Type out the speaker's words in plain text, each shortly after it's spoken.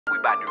We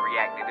about to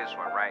react to this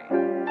one, right?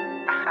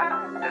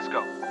 Let's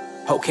go.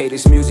 Okay,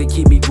 this music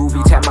keep me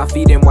groovy. Tap my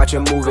feet and watch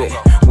 'em move it.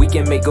 We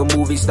can make a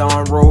movie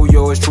starring role.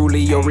 Yours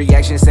truly, your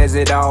reaction says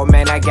it all.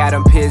 Man, I got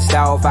 'em pissed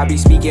off. I be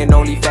speaking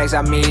only facts.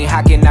 I mean,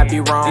 how can I be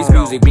wrong? This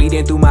music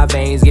bleeding through my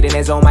veins. Getting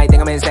that zone might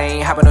think I'm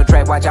insane. Hop on the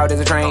track, watch out,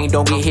 there's a train.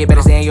 Don't get hit,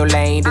 better stay in your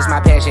lane. This my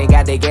passion,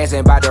 got the gas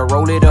and about to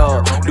roll it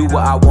up. Do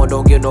what I want,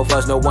 don't give no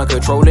fuss, no one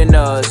controlling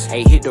us.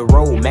 Hey, hit the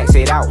road, max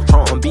it out.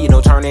 Trump beat,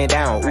 no turning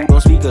down. Ooh,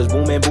 those speakers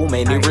booming,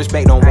 booming. Need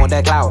respect, don't want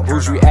that clout.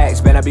 Bruce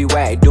reacts, better be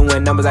whack.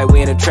 Doing numbers like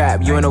we in a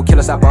trap. You ain't no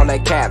killer, stop all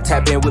that cap.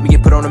 Tap in with me,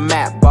 get put on the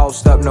map.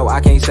 Bossed up, no, I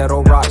can't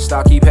settle rock.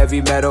 Stock, keep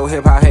heavy metal,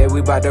 hip hop head.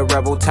 We bout to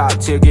rebel top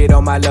tier, get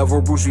on my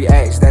level. Bruce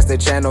reacts, that's the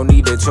channel,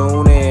 need to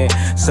tune in.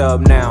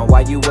 Sub now,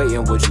 why you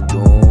waiting? What you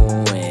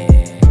doing?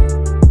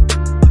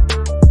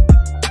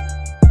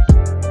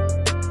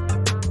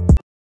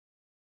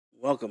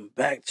 Welcome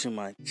back to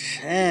my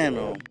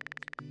channel.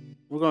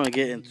 We're gonna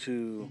get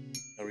into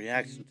a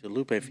reaction to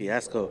Lupe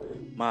Fiasco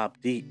Mobb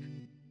Deep.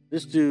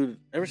 This dude,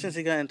 ever since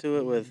he got into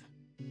it with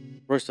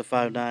Royce the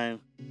 5'9",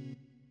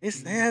 he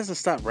hasn't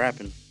stopped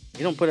rapping.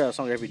 He don't put out a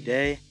song every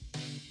day,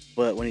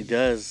 but when he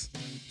does,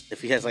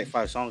 if he has like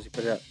 5 songs, he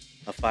put out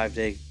a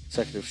 5-day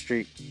consecutive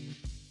streak.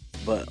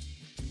 But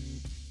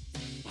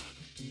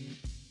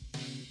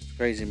it's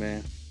crazy,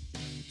 man.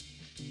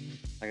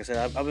 Like I said,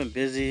 I've been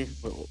busy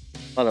with a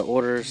lot of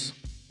orders,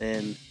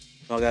 and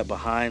I got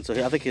behind. So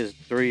I think he has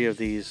 3 of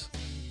these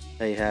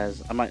that he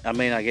has. I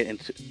may not get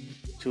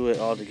into it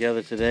all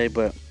together today,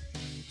 but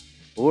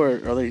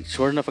or are they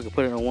short enough I can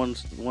put it in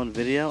one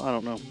video? I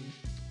don't know.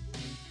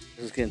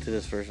 Let's get into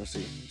this first. Let's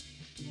see.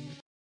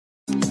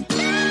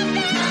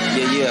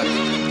 Yeah.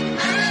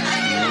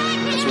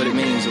 That's what it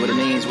means. What it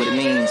means.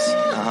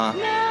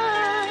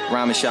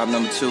 Rhyming shop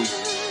number 2.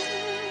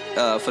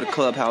 For the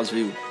clubhouse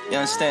view. You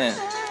understand?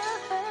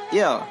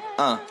 Yeah.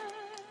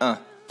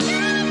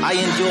 I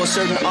endure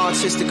certain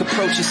artistic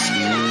approaches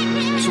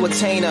to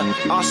attain a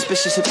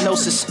auspicious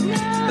hypnosis.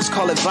 Let's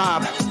call it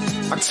vibe.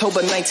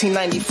 October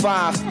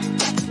 1995.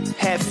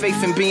 Had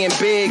faith in being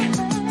big.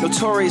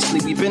 Notoriously,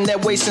 we've been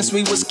that way since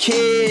we was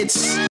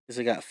kids. This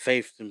guy got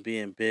faith in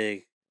being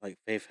big, like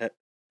Faith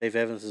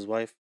Evans'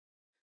 wife.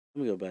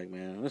 Let me go back,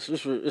 man. Let's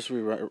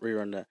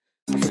rerun that.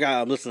 I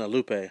forgot I'm listening to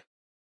Lupe. Yeah.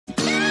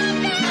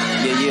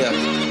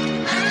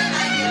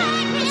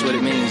 That's what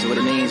it means. What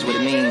it means.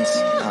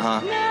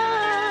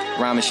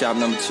 Rhyming shop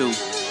number 2.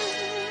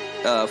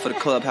 For the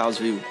clubhouse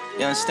view.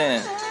 You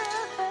understand?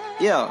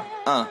 Yeah.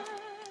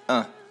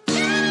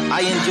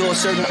 I endure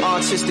certain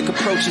artistic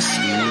approaches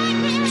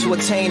to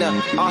attain a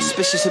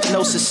auspicious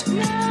hypnosis.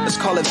 Let's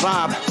call it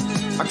vibe.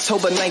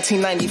 October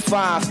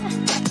 1995.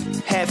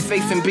 Had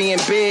faith in being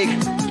big.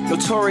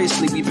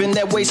 Notoriously, we've been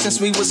that way since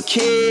we was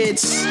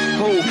kids.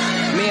 Who?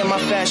 Me and my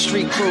fast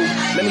street crew.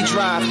 Let me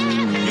drive.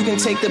 You can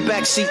take the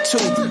back seat too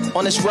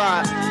on this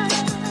ride.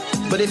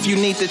 But if you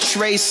need the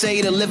tray,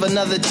 say to live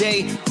another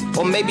day,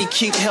 or maybe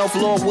keep health,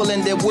 Lord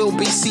willing, there will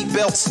be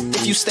seatbelts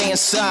if you stay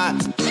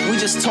inside. We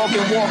just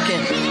talking,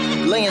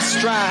 walking, laying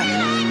stride.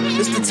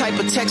 This the type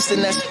of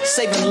texting that's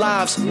saving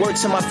lives. Word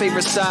to my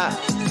favorite side,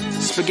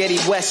 Spaghetti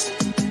West.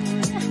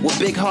 With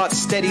big heart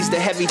steadies the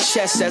heavy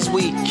chest as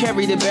we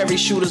carry the berry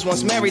shooters.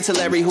 Once married to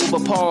Larry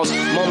Hoover. Pause,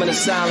 moment of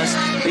silence.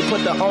 They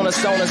put the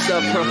onus on us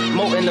of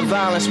promoting the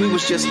violence. We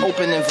was just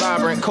open and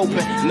vibrant,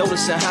 coping,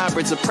 noticing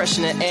hybrids,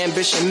 oppression and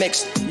ambition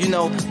mixed. You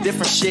know,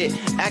 different shit,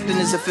 acting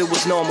as if it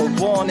was normal.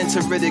 Born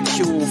into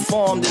ridicule,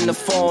 formed in the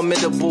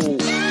formidable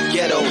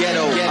ghetto.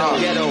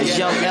 It's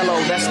young Mellow,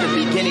 that's the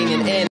beginning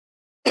and end.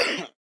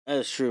 That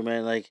is true,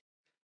 man. Like,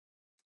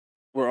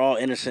 we're all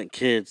innocent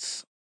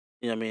kids.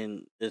 You know what I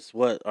mean? It's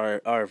what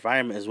our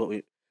environment is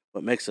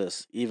what makes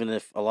us, even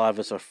if a lot of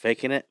us are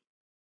faking it.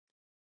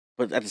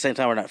 But at the same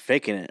time, we're not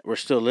faking it. We're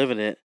still living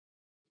it,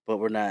 but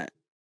we're not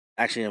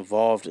actually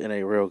involved in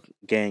a real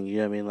gang. You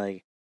know what I mean?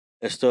 Like,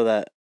 there's still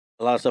that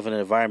a lot of stuff in the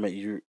environment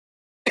you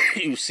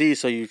see,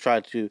 so you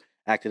try to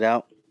act it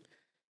out.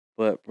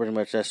 But pretty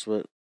much that's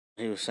what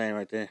he was saying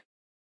right there.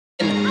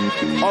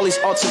 All these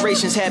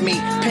alterations had me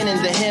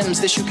penning the hymns.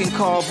 This you can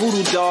call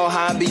voodoo doll.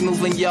 How I be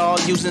moving y'all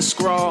using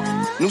scrawl.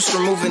 Noose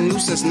removing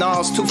nuisance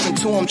gnaws. Toothing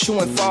to them,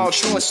 chewing fall.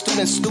 Truant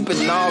students, stupid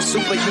gnaws.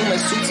 Superhuman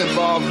suits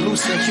involved.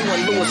 Lucin, Hugh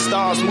and Lewis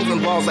stars.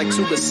 Moving balls like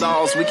tuba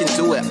saws. We can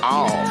do it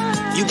all.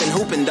 You been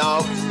hooping,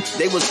 dog.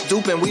 They was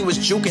duping, we was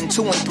juking.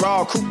 To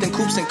enthrall. Cooped in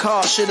coops and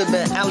cars. Should've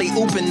been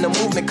alley-ooping. The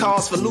movement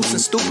calls for loose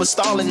and stupid.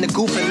 Stalling the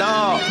goof and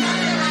all.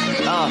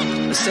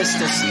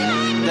 Assistance.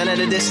 Then at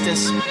a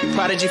distance.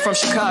 Prodigy from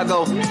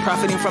Chicago.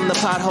 Profiting from the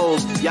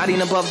potholes, yachting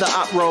above the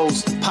op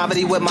rolls,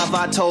 poverty with my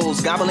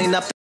vatos, gobbling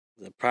up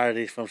the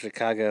Prodigy from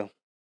Chicago,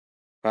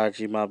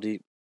 Prodigy Mobb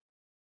Deep.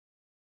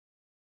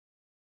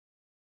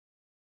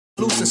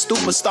 Loose and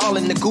stupid,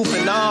 stalling the goof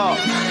and all.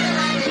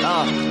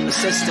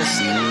 Assistance,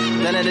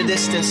 then at a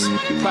distance.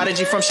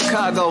 Prodigy from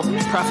Chicago,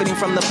 profiting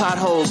from the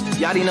potholes,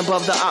 yachting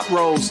above the op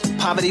rolls,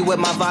 poverty with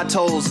my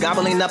vatos,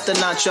 gobbling up the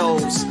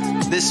nachos.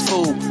 This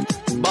fool.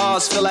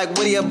 bars feel like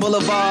Whittier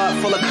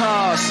Boulevard full of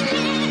cars.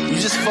 You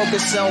just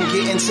focus on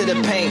getting to the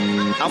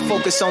paint. I'll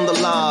focus on the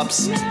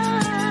lobs.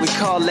 We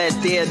call that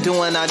they're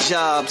doing our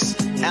jobs.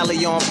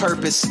 Alley on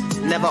purpose,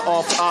 never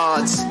off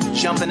odds.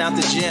 Jumping out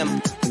the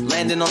gym,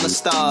 landing on the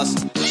stars.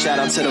 Shout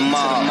out to the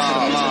mob.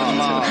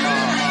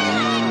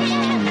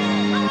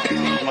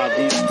 Mobb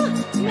Deep.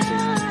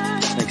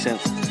 Makes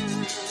sense.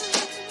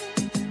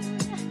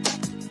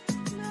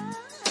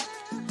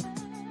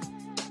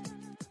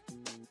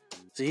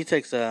 So he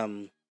takes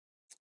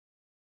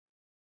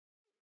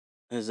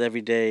his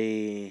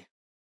everyday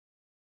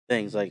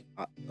things, like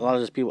a lot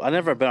of these people. I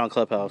never been on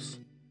Clubhouse,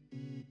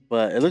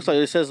 but it looks like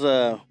it says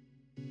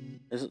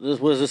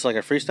was this like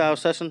a freestyle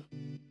session?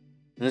 And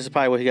this is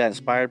probably what he got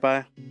inspired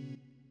by.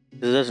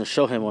 Because it doesn't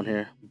show him on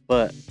here,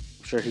 but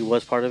I'm sure he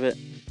was part of it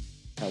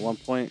at one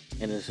point,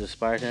 and it's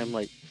inspired him.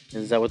 Like,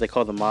 is that what they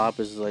call the mob?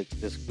 Is like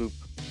this group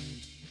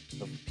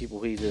of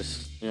people he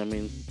just, you know what I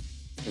mean,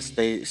 just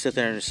they sit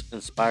there and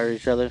inspire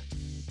each other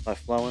by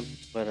flowing.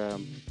 But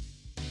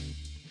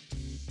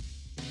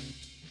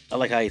I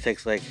like how he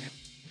takes like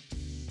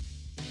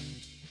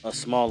a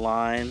small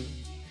line,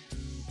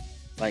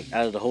 like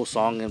out of the whole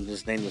song, and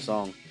just name the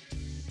song.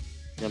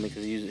 You know what I mean?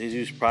 Because he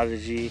used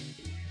Prodigy,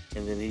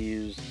 and then he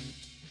used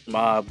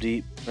Mobb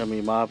Deep. I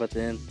mean Mob at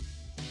the end.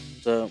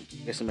 So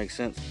I guess it makes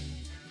sense.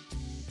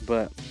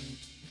 But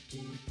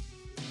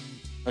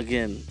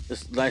again,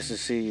 it's nice to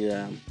see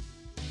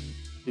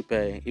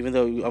Lupe, even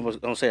though I was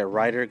gonna say a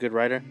good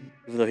writer,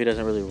 even though he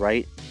doesn't really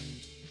write,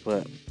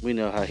 but we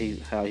know how he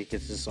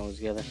gets his songs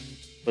together.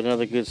 But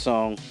another good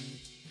song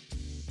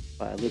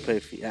by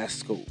Lupe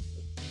Fiasco. Who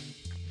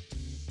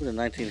are the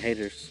 19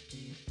 Haters?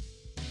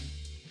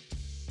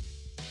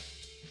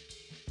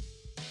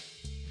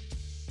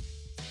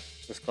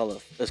 Let's call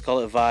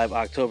it Vibe.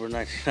 October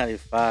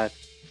 1995.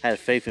 Had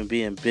faith in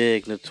being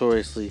big.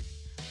 Notoriously,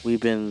 we've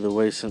been the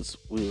way since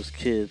we was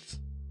kids.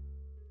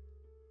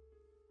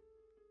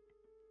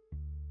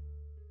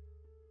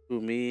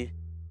 Who me,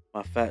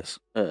 my fat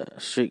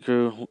street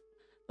crew.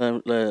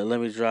 Let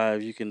me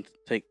drive. You can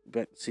take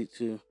back the seat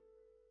too.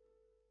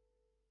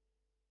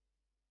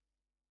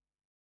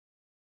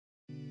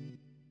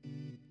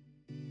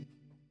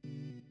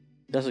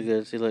 That's a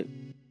good. See, like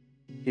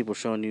people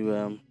showing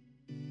you.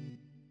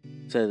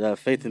 Said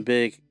Faith and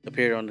Big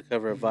appeared on the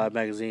cover of Vibe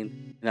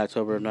magazine in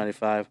October of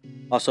 '95.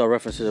 Also a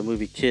reference to the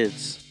movie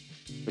Kids,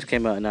 which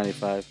came out in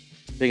 '95.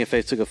 Big and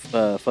Faith took a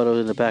photo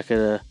in the back of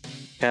the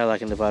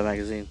Cadillac in the Vibe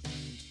magazine.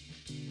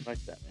 I like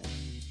that, man.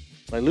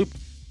 Like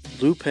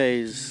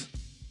Lupe's,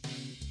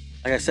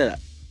 like I said,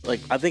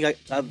 like I think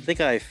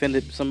I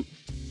offended some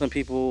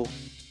people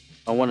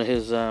on one of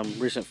his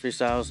recent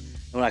freestyles.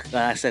 And when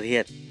I said he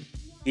had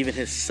even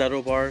his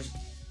subtle bars,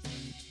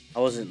 I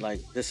wasn't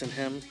like dissing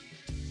him.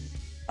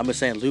 I'm just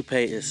saying Lupe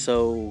is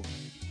so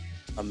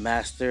a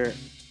master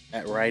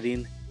at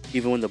writing,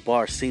 even when the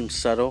bar seems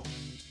subtle,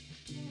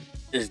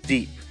 it's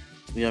deep.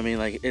 You know what I mean?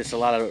 Like it's a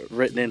lot of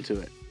written into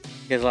it.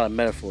 He has a lot of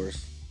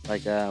metaphors.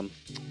 Like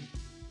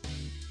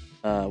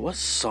what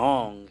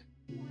song?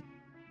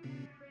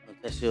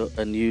 That's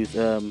a new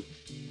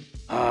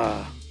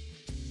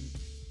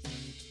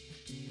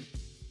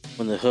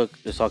when the hook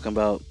is talking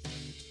about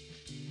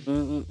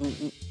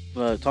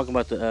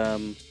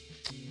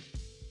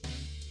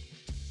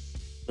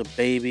the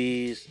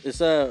babies. It's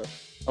a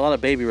lot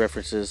of baby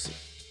references,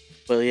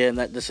 but yeah, and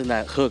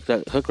that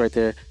hook right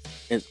there,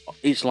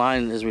 each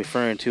line is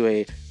referring to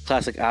a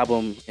classic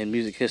album in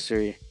music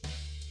history,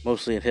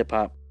 mostly in hip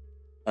hop,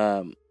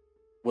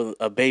 with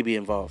a baby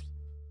involved,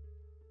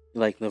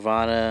 like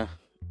Nirvana,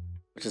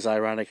 which is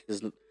ironic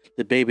because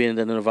the baby in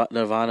the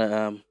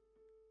Nirvana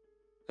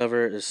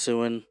cover is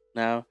suing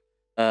now.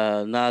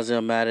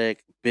 Nas-Illmatic,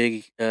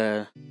 Big,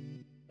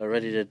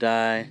 Ready to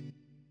Die.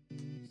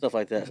 Stuff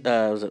like that.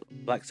 Was it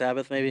Black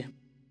Sabbath maybe?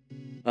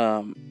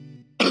 A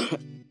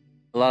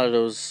lot of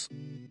those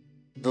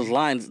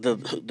lines,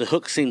 the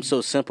hook seems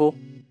so simple,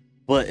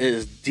 but it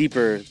is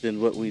deeper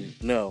than what we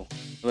know,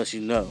 unless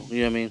you know. You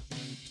know what I mean?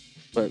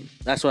 But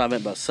that's what I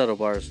meant by subtle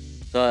bars.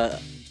 So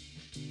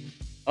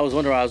I was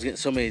wondering why I was getting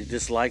so many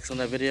dislikes on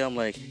that video. I'm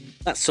like,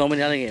 not so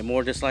many. I didn't get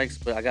more dislikes,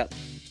 but I got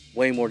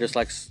way more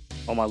dislikes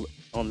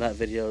on that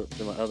video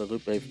than my other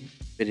Lupe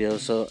videos.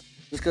 So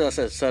just because I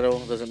said subtle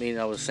doesn't mean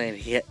I was saying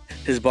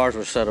his bars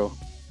were subtle.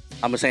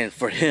 I'm just saying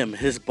for him,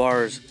 his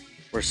bars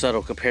were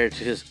subtle compared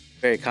to his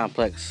very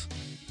complex.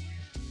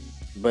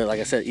 But like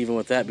I said, even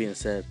with that being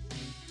said,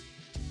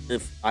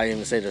 if I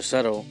even say they're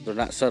subtle, they're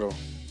not subtle.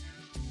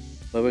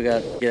 But we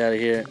got to get out of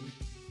here.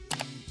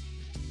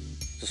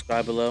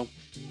 Subscribe below.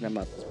 And I'm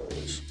out this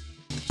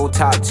bitch.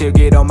 Top tier,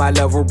 get on my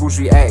level, Bruce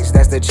reacts.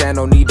 That's the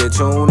channel, need to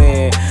tune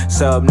in.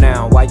 Sub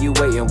now, why you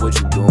waiting? What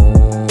you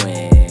doing?